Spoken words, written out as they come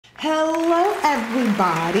Hello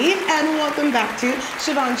everybody and welcome back to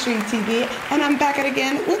Siobhan Shree TV, and I'm back at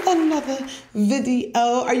again with another video.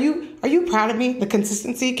 Are you proud of me? The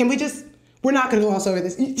consistency? We're not gonna gloss over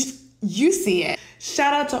this. You see it.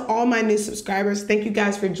 Shout out to all my new subscribers. Thank you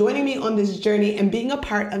guys for joining me on this journey and being a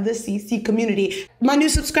part of the CC community. My new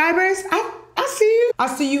subscribers, I see you. I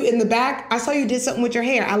see you in the back. I saw you did something with your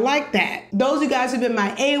hair. I like that. Those of you guys who've been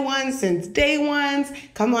my A1s since day ones,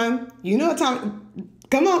 come on. You know what time.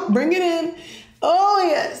 Come on, bring it in. Oh,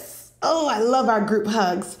 yes. Oh, I love our group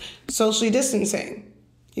hugs. Socially distancing.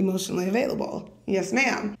 Emotionally available. Yes,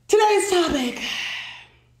 ma'am. Today's topic.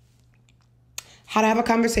 How to have a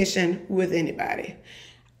conversation with anybody.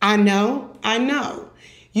 I know.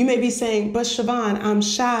 You may be saying, but Siobhan, I'm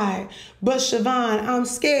shy. But Siobhan, I'm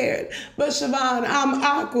scared. But Siobhan, I'm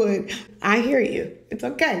awkward. I hear you. It's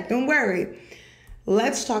okay. Don't worry.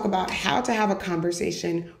 Let's talk about how to have a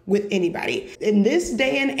conversation with anybody. In this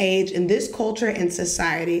day and age, in this culture and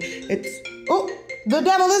society, the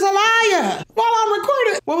devil is a liar while I'm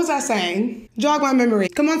recording. What was I saying? Jog my memory.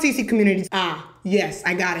 Come on, CC communities. Yes,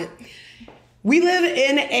 I got it. We live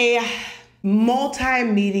in a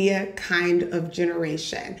multimedia kind of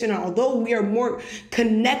generation. You know, although we are more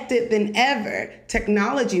connected than ever,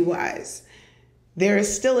 technology-wise, there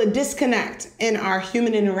is still a disconnect in our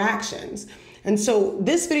human interactions. And so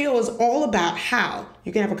this video is all about how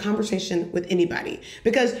you can have a conversation with anybody,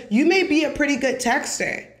 because you may be a pretty good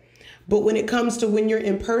texter, but when it comes to when you're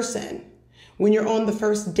in person, when you're on the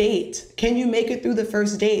first date, can you make it through the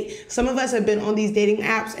first date? Some of us have been on these dating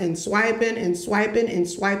apps and swiping,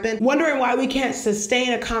 wondering why we can't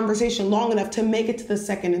sustain a conversation long enough to make it to the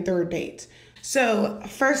second and third date. So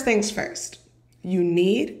first things first, you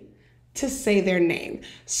need to say their name.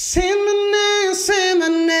 Say my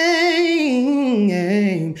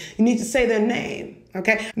name. You need to say their name,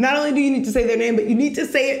 okay? Not only do you need to say their name, but you need to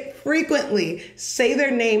say it frequently. Say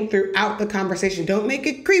their name throughout the conversation. Don't make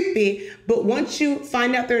it creepy, but once you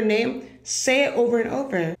find out their name, say it over and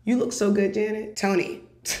over. You look so good, Janet. Tony,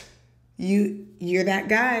 you're that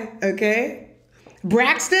guy, okay?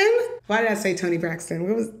 Braxton? Why did I say Tony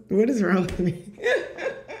Braxton? What is wrong with me?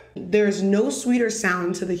 There's no sweeter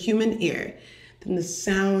sound to the human ear than the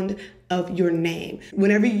sound of your name.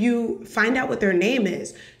 Whenever you find out what their name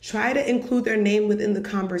is, try to include their name within the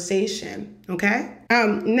conversation, okay?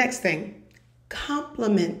 Next thing,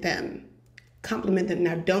 compliment them. Compliment them.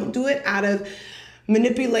 Now, don't do it out of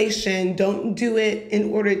manipulation. Don't do it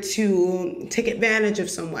in order to take advantage of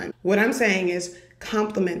someone. What I'm saying is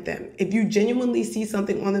compliment them. If you genuinely see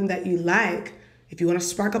something on them that you like, if you want to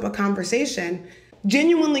spark up a conversation,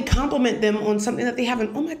 genuinely compliment them on something that they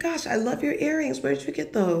haven't. Oh my gosh, I love your earrings. Where did you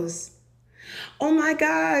get those? Oh my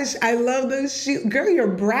gosh, I love those shoes. Girl, your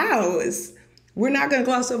brows. We're not going to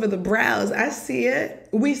gloss over the brows. I see it.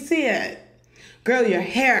 We see it. Girl, your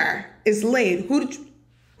hair is laid. Who'd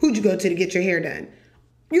you go to get your hair done?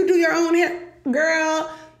 You do your own hair.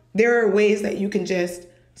 Girl, there are ways that you can just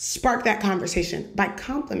spark that conversation by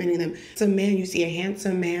complimenting them. It's a man, you see a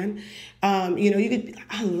handsome man. I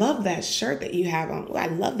love that shirt that you have on. Oh, I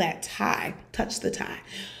love that tie. Touch the tie.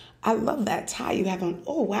 I love that tie you have on.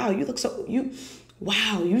 Oh, wow, you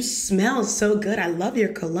smell so good. I love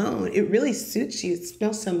your cologne. It really suits you. It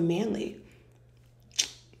smells so manly.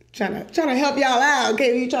 Trying to help y'all out,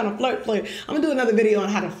 okay? You're trying to flirt. I'm gonna do another video on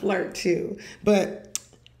how to flirt too, but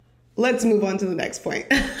let's move on to the next point.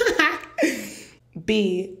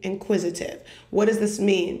 Be inquisitive. What does this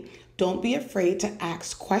mean? Don't be afraid to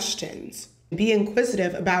ask questions. Be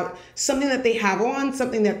inquisitive about something that they have on,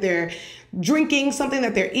 something that they're drinking, something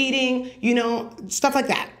that they're eating, stuff like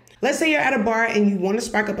that. Let's say you're at a bar and you want to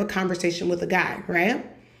spark up a conversation with a guy, right?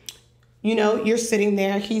 You're sitting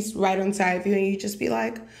there, he's right on side of you, and you just be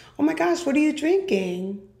like, oh my gosh, what are you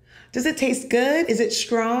drinking? Does it taste good? Is it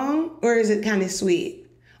strong or is it kind of sweet?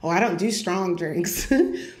 Oh, I don't do strong drinks.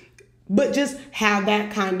 But just have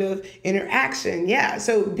that kind of interaction. Yeah,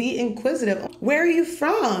 so be inquisitive. Where are you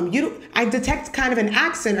from? I detect kind of an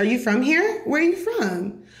accent. Are you from here? Where are you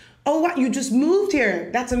from? Oh, wow, you just moved here.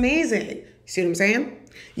 That's amazing. See what I'm saying?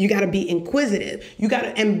 You gotta be inquisitive.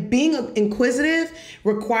 And being inquisitive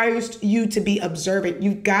requires you to be observant.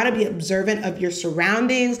 You've gotta be observant of your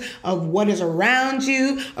surroundings, of what is around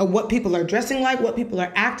you, of what people are dressing like, what people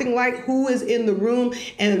are acting like, who is in the room,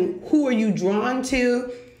 and who are you drawn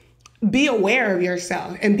to. Be aware of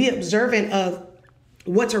yourself and be observant of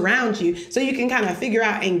what's around you so you can kind of figure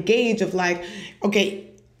out and gauge of like, okay,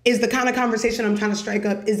 is the kind of conversation I'm trying to strike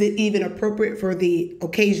up, is it even appropriate for the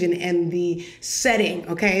occasion and the setting?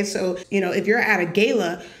 Okay, so, if you're at a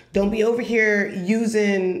gala, Don't be over here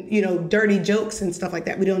using, dirty jokes and stuff like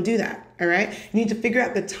that. We don't do that. All right. You need to figure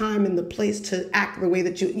out the time and the place to act the way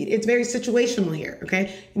that it's very situational here.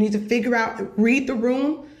 Okay. You need to figure out, read the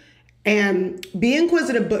room and be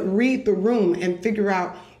inquisitive, but read the room and figure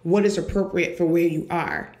out what is appropriate for where you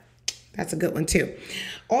are. That's a good one too.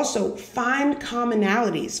 Also, find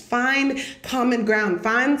commonalities, find common ground,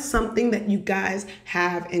 find something that you guys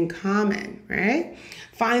have in common, right?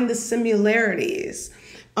 Find the similarities.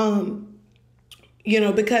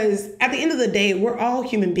 Because at the end of the day, we're all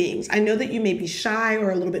human beings. I know that you may be shy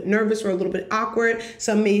or a little bit nervous or a little bit awkward.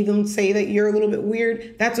 Some may even say that you're a little bit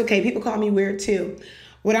weird. That's okay. People call me weird too.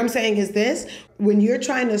 What I'm saying is this: when you're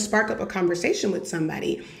trying to spark up a conversation with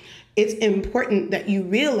somebody, it's important that you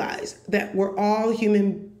realize that we're all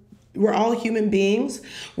human beings.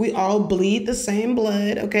 We all bleed the same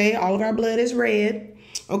blood, okay? All of our blood is red,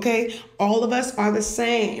 okay? All of us are the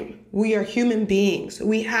same. We are human beings.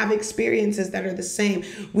 We have experiences that are the same.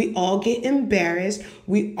 We all get embarrassed.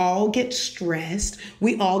 We all get stressed.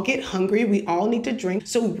 We all get hungry. We all need to drink.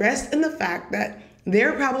 So rest in the fact that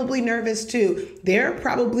they're probably nervous too. They're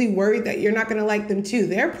probably worried that you're not going to like them too.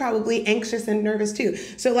 They're probably anxious and nervous too.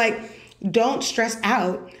 So don't stress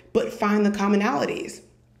out, but find the commonalities.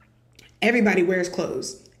 Everybody wears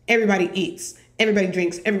clothes. Everybody eats. Everybody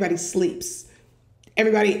drinks. Everybody sleeps.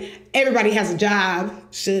 Everybody has a job,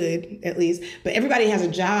 should at least, but everybody has a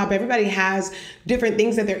job. Everybody has different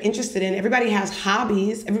things that they're interested in. Everybody has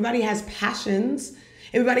hobbies. Everybody has passions.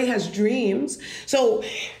 Everybody has dreams. So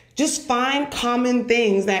just find common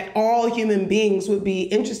things that all human beings would be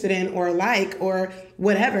interested in or like or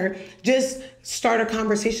whatever. Just start a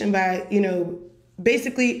conversation by,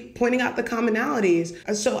 basically pointing out the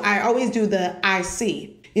commonalities. So I always do the I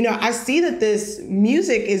see. I see that this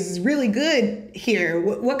music is really good here.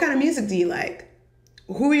 What kind of music do you like?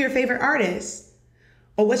 Who are your favorite artists?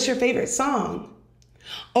 Or what's your favorite song?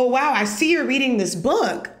 Oh, wow, I see you're reading this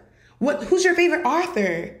book. Who's your favorite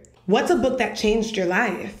author? What's a book that changed your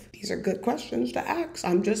life? These are good questions to ask.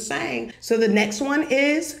 I'm just saying. So the next one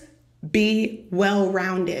is be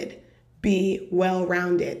well-rounded. Be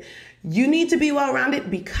well-rounded. You need to be well-rounded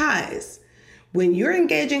because when you're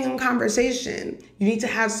engaging in conversation, you need to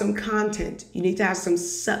have some content. You need to have some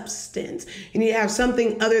substance. You need to have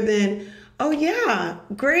something other than, oh yeah,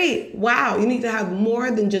 great, wow. You need to have more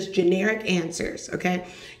than just generic answers, okay?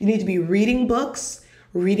 You need to be reading books,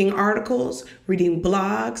 reading articles, reading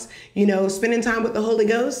blogs, spending time with the Holy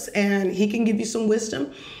Ghost, and he can give you some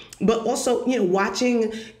wisdom. But also,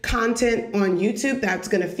 watching content on YouTube that's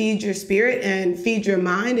going to feed your spirit and feed your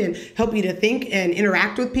mind and help you to think and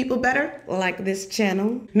interact with people better, like this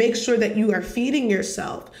channel. Make sure that you are feeding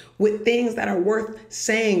yourself with things that are worth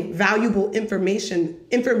saying, valuable information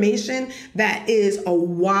that is a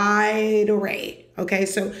wide array. Okay,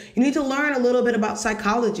 so you need to learn a little bit about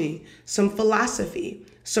psychology, some philosophy,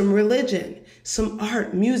 some religion, some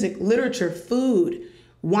art, music, literature, food,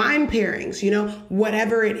 wine pairings,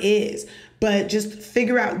 whatever it is, but just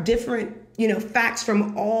figure out different, facts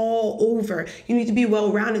from all over. You need to be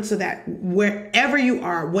well-rounded so that wherever you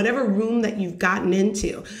are, whatever room that you've gotten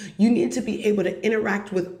into, you need to be able to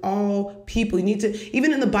interact with all people. You need to,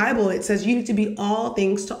 even in the Bible, it says you need to be all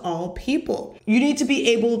things to all people. You need to be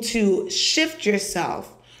able to shift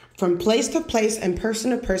yourself from place to place and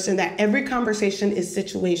person to person, that every conversation is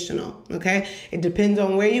situational, okay? It depends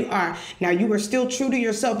on where you are. Now, you are still true to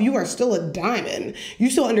yourself. You are still a diamond.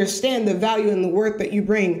 You still understand the value and the worth that you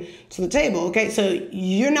bring to the table, okay? So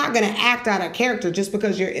you're not gonna act out of character just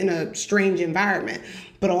because you're in a strange environment.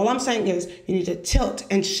 But all I'm saying is you need to tilt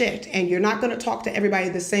and shift, and you're not gonna talk to everybody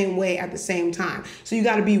the same way at the same time. So you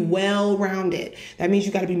gotta be well-rounded. That means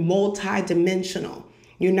you gotta be multi-dimensional.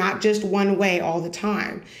 You're not just one way all the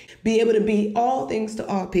time. Be able to be all things to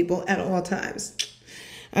all people at all times.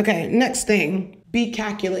 Okay, next thing, be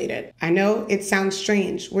calculated. I know it sounds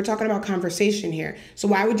strange. We're talking about conversation here. So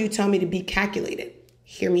why would you tell me to be calculated?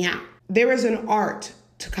 Hear me out. There is an art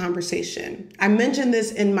to conversation. I mentioned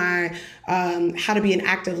this in my how to be an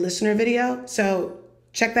active listener video. So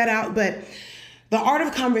check that out. But the art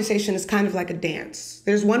of conversation is kind of like a dance.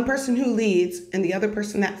 There's one person who leads and the other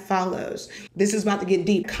person that follows. This is about to get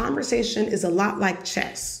deep. Conversation is a lot like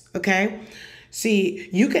chess, okay? See,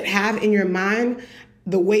 you could have in your mind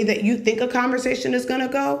the way that you think a conversation is gonna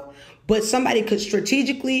go, but somebody could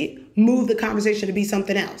strategically move the conversation to be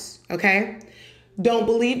something else, okay? Don't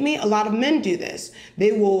believe me? A lot of men do this.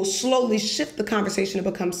 They will slowly shift the conversation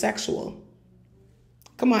to become sexual.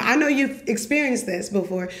 Come on, I know you've experienced this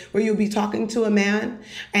before, where you'll be talking to a man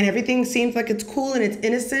and everything seems like it's cool and it's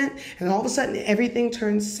innocent, and all of a sudden everything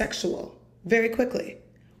turns sexual very quickly.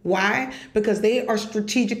 Why? Because they are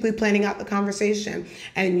strategically planning out the conversation.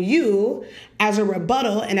 And you, as a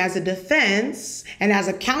rebuttal and as a defense and as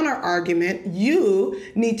a counter argument, you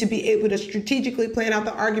need to be able to strategically plan out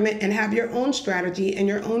the argument and have your own strategy and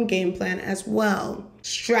your own game plan as well.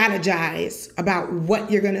 Strategize about what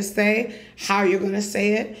you're going to say, how you're going to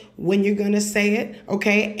say it, when you're going to say it,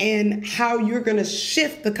 okay, and how you're going to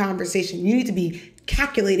shift the conversation. You need to be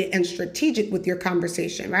calculated and strategic with your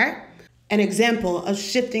conversation, right? An example of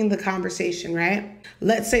shifting the conversation, right?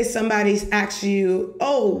 Let's say somebody asks you,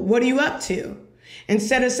 oh, what are you up to?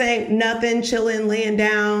 Instead of saying nothing, chilling, laying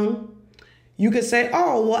down, you could say,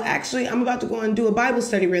 oh, well, actually, I'm about to go and do a Bible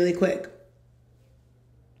study really quick.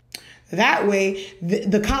 That way,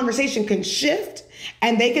 the conversation can shift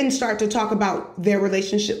and they can start to talk about their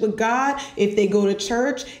relationship with God, if they go to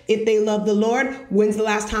church, if they love the Lord, when's the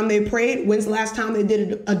last time they prayed, when's the last time they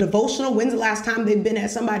did a devotional, when's the last time they've been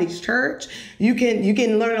at somebody's church. You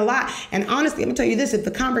can learn a lot. And honestly, let me tell you this, if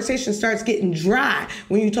the conversation starts getting dry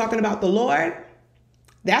when you're talking about the Lord,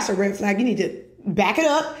 that's a red flag. You need to back it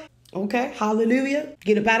up. Okay, hallelujah.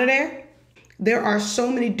 Get up out of there. There are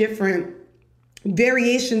so many different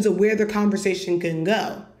variations of where the conversation can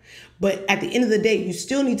go. But at the end of the day, you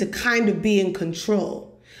still need to kind of be in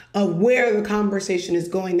control of where the conversation is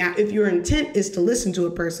going. Now, if your intent is to listen to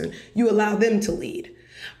a person, you allow them to lead.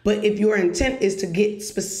 But if your intent is to get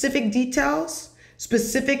specific details,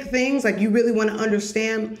 specific things, like you really want to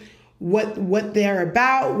understand what they're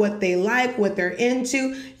about, what they like, what they're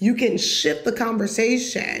into, you can shift the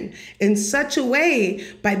conversation in such a way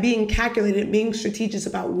by being calculated, being strategic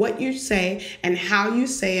about what you say and how you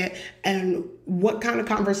say it and what kind of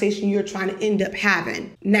conversation you're trying to end up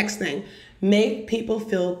having. Next thing, make people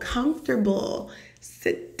feel comfortable.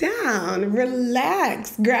 Sit down,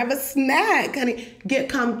 relax, grab a snack, honey, get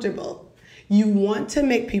comfortable. You want to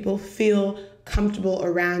make people feel comfortable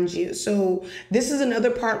around you. So this is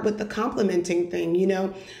another part with the complimenting thing, you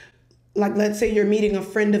know, like let's say you're meeting a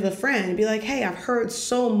friend of a friend, be like, hey, I've heard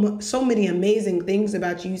so many amazing things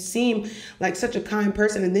about you. You seem like such a kind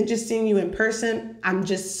person. And then just seeing you in person, I'm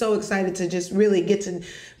just so excited to just really get to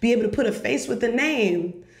be able to put a face with the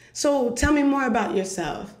name. So tell me more about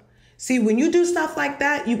yourself. See, when you do stuff like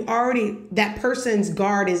that, that person's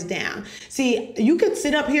guard is down. See, you could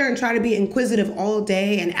sit up here and try to be inquisitive all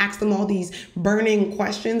day and ask them all these burning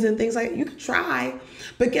questions and things like that. You could try,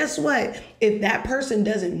 but guess what? If that person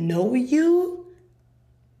doesn't know you,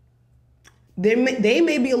 they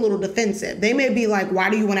may be a little defensive. They may be like,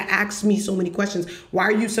 why do you want to ask me so many questions? Why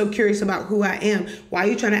are you so curious about who I am? Why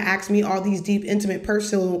are you trying to ask me all these deep, intimate,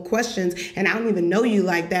 personal questions? And I don't even know you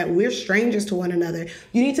like that. We're strangers to one another.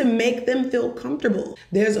 You need to make them feel comfortable.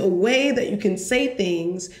 There's a way that you can say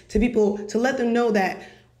things to people to let them know that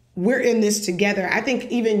we're in this together. I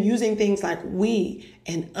think even using things like we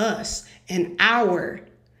and us and our,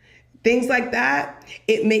 things like that,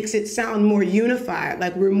 it makes it sound more unified,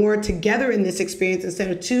 like we're more together in this experience instead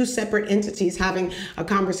of two separate entities having a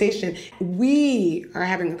conversation. We are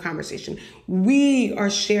having a conversation. We are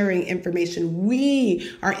sharing information.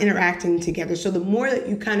 We are interacting together. So the more that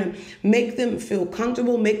you kind of make them feel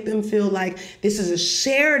comfortable, make them feel like this is a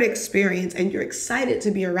shared experience and you're excited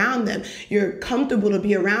to be around them, you're comfortable to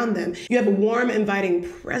be around them, you have a warm, inviting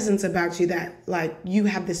presence about you that like you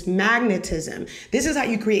have this magnetism. This is how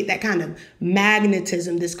you create that kind of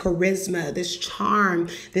magnetism, this charisma, this charm,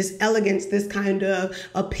 this elegance, this kind of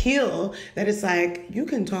appeal that it's like you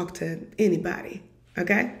can talk to anybody,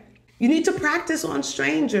 okay? You need to practice on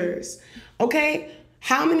strangers, okay?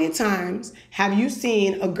 How many times have you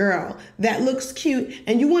seen a girl that looks cute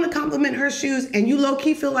and you want to compliment her shoes and you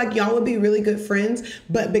low-key feel like y'all would be really good friends,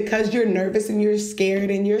 but because you're nervous and you're scared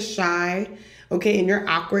and you're shy, okay, and you're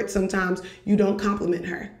awkward sometimes, you don't compliment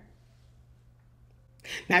her?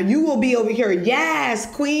 Now you will be over here,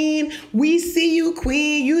 yes, queen, we see you,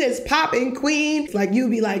 queen, you is popping, queen. Like you'll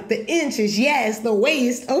be like the inches, yes, the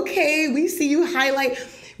waist, okay, we see you highlight,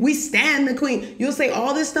 we stand the queen. You'll say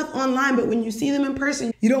all this stuff online, but when you see them in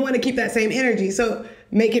person, you don't want to keep that same energy. So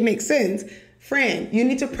make it make sense. Friend, you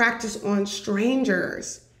need to practice on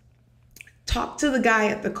strangers. Talk to the guy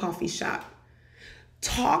at the coffee shop.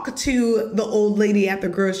 Talk to the old lady at the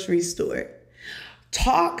grocery store.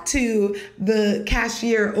 Talk to the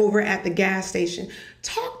cashier over at the gas station.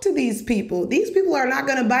 Talk to these people. These people are not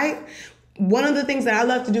going to bite. One of the things that I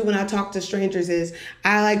love to do when I talk to strangers is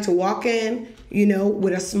I like to walk in, you know,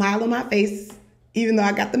 with a smile on my face, even though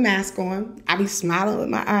I got the mask on. I be smiling with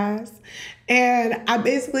my eyes. And I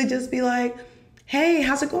basically just be like, hey,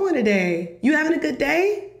 how's it going today? You having a good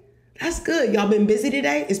day? That's good. Y'all been busy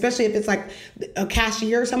today? Especially if it's like a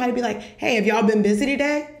cashier or somebody, be like, hey, have y'all been busy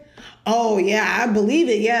today? Oh, yeah, I believe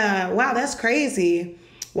it. Yeah. Wow, that's crazy.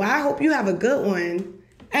 Well, I hope you have a good one.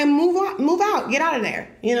 And move on, move out, get out of there.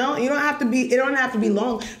 You know, it don't have to be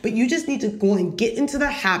long, but you just need to go and get into the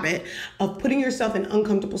habit of putting yourself in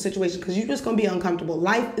uncomfortable situations, because you're just going to be uncomfortable.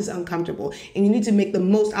 Life is uncomfortable, and you need to make the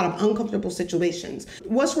most out of uncomfortable situations.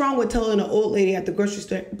 What's wrong with telling an old lady at the grocery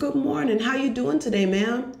store, "Good morning, how you doing today,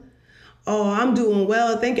 ma'am?" "Oh, I'm doing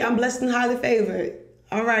well, thank you. I'm blessed and highly favored."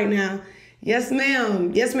 "All right now." "Yes,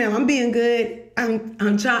 ma'am. Yes, ma'am. I'm being good. I'm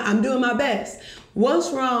trying. I'm doing my best."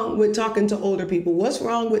 What's wrong with talking to older people? What's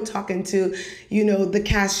wrong with talking to, the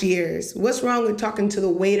cashiers? What's wrong with talking to the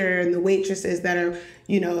waiter and the waitresses that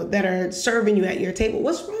are serving you at your table?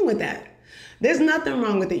 What's wrong with that? There's nothing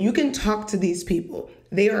wrong with it. You can talk to these people.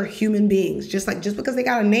 They are human beings. Just because they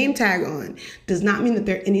got a name tag on does not mean that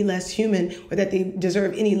they're any less human or that they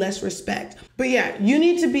deserve any less respect. But yeah, you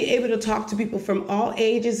need to be able to talk to people from all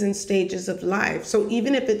ages and stages of life. So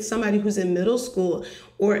even if it's somebody who's in middle school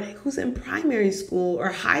or who's in primary school or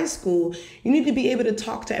high school, you need to be able to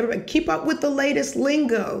talk to everybody. Keep up with the latest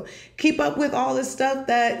lingo. Keep up with all the stuff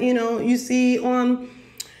that, you see on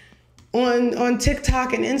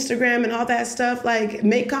TikTok and Instagram and all that stuff. Like,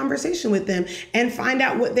 make conversation with them and find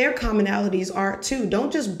out what their commonalities are too.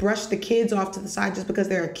 Don't just brush the kids off to the side just because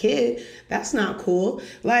they're a kid. That's not cool.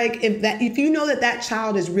 Like, if you know that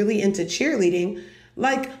child is really into cheerleading,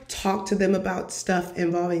 like, talk to them about stuff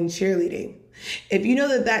involving cheerleading. If you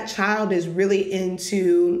know that child is really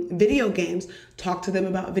into video games, talk to them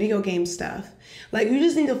about video game stuff. Like, you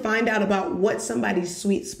just need to find out about what somebody's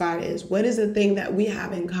sweet spot is. What is the thing that we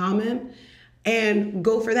have in common? And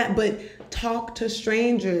go for that. But talk to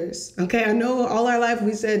strangers. Okay, I know all our life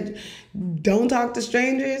we said don't talk to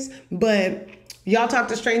strangers, but y'all talk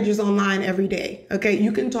to strangers online every day. Okay,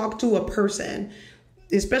 you can talk to a person,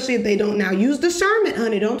 especially if they don't now use discernment,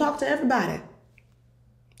 honey. Don't talk to everybody.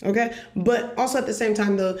 Okay, but also at the same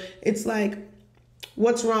time though, it's like,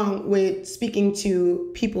 what's wrong with speaking to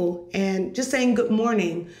people and just saying good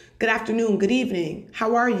morning, good afternoon, good evening,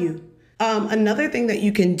 how are you? Another thing that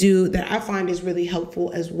you can do that I find is really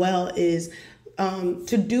helpful as well is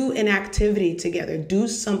to do an activity together. Do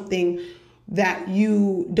something that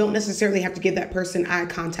you don't necessarily have to give that person eye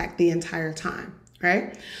contact the entire time.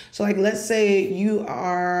 Right? So like, let's say you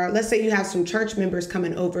have some church members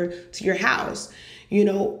coming over to your house.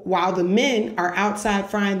 While the men are outside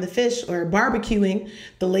frying the fish or barbecuing,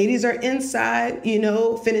 the ladies are inside,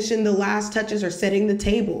 finishing the last touches or setting the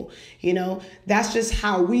table. That's just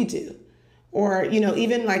how we do. Or,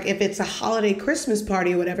 even like if it's a holiday Christmas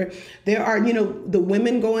party or whatever, there are, the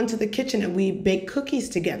women go into the kitchen and we bake cookies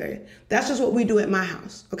together. That's just what we do at my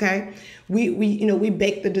house. Okay. We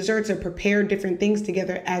bake the desserts or prepare different things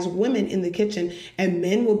together as women in the kitchen, and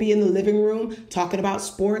men will be in the living room talking about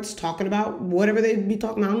sports, talking about whatever they be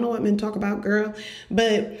talking about. I don't know what men talk about, girl,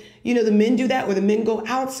 but the men do that, or the men go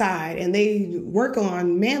outside and they work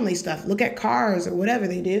on manly stuff, look at cars or whatever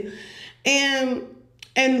they do.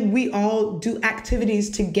 And we all do activities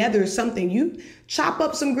together, something. You chop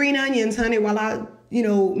up some green onions, honey, while I,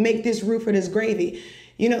 make this roux for this gravy.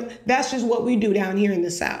 That's just what we do down here in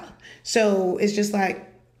the South. So it's just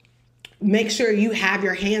like, make sure you have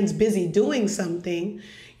your hands busy doing something,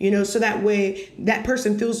 so that way that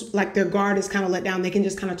person feels like their guard is kind of let down. They can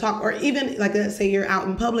just kind of talk. Or even like, let's say you're out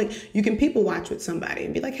in public, you can people watch with somebody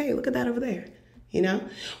and be like, hey, look at that over there,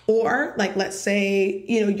 Or like, let's say,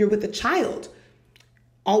 you're with a child.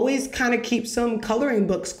 Always kind of keep some coloring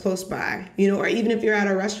books close by, or even if you're at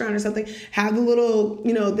a restaurant or something, have the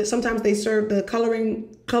little, sometimes they serve the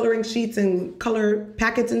coloring sheets and color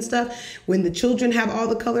packets and stuff. When the children have all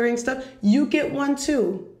the coloring stuff, you get one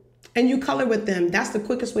too, and you color with them. That's the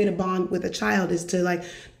quickest way to bond with a child, is to like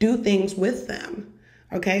do things with them.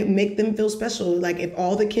 Okay, make them feel special. Like if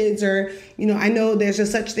all the kids are, I know there's a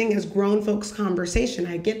such thing as grown folks conversation.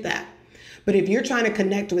 I get that. But if you're trying to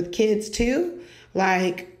connect with kids too,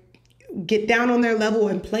 like, get down on their level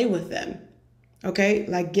and play with them. Okay?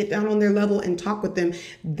 Like, get down on their level and talk with them.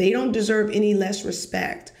 They don't deserve any less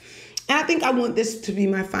respect. And I think I want this to be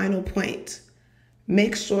my final point.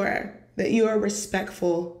 Make sure that you are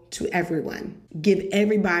respectful to everyone. Give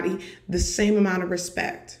everybody the same amount of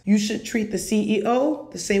respect. You should treat the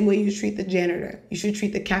CEO the same way you treat the janitor. You should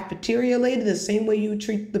treat the cafeteria lady the same way you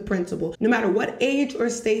treat the principal. No matter what age or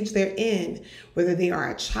stage they're in, whether they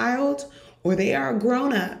are a child or they are a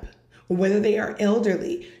grown-up, or whether they are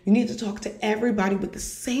elderly, you need to talk to everybody with the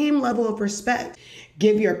same level of respect.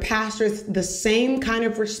 Give your pastors the same kind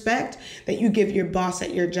of respect that you give your boss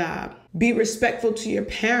at your job. Be respectful to your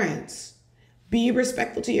parents. Be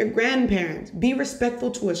respectful to your grandparents. Be respectful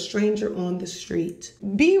to a stranger on the street.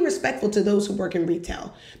 Be respectful to those who work in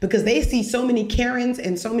retail because they see so many Karens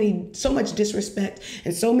and so much disrespect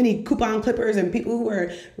and so many coupon clippers and people who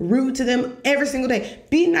are rude to them every single day.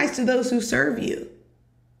 Be nice to those who serve you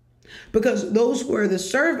because those who are the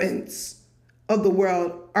servants of the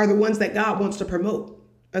world are the ones that God wants to promote.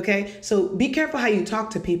 Okay, so be careful how you talk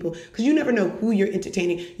to people because you never know who you're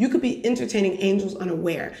entertaining. You could be entertaining angels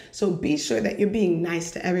unaware. So be sure that you're being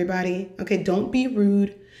nice to everybody. Okay, don't be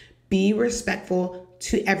rude. Be respectful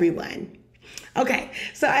to everyone. Okay,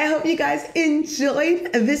 so I hope you guys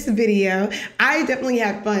enjoyed this video. I definitely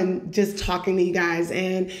had fun just talking to you guys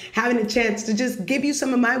and having a chance to just give you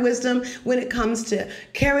some of my wisdom when it comes to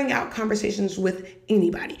carrying out conversations with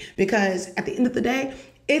anybody. Because at the end of the day,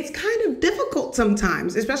 it's kind of difficult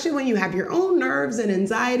sometimes, especially when you have your own nerves and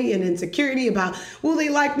anxiety and insecurity about, will they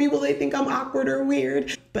like me? Will they think I'm awkward or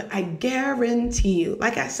weird? But I guarantee you,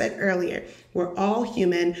 like I said earlier, we're all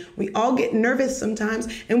human. We all get nervous sometimes,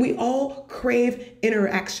 and we all crave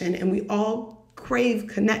interaction, and we all crave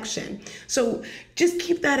connection. So just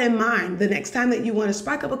keep that in mind the next time that you want to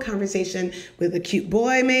spark up a conversation with a cute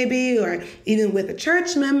boy maybe, or even with a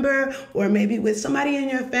church member, or maybe with somebody in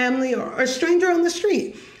your family or a stranger on the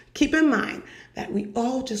street. Keep in mind that we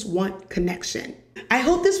all just want connection. I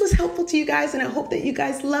hope this was helpful to you guys, and I hope that you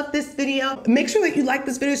guys love this video. Make sure that you like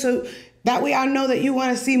this video so that way I know that you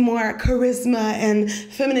want to see more charisma and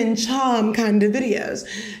feminine charm kind of videos.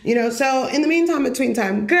 You know, so in the meantime, between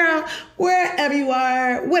time, girl, wherever you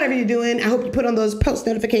are, whatever you're doing, I hope you put on those post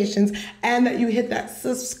notifications and that you hit that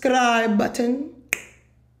subscribe button.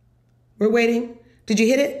 We're waiting. Did you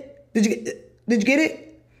hit it? Did you get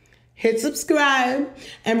it? Hit subscribe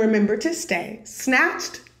and remember to stay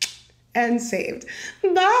snatched and saved.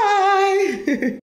 Bye.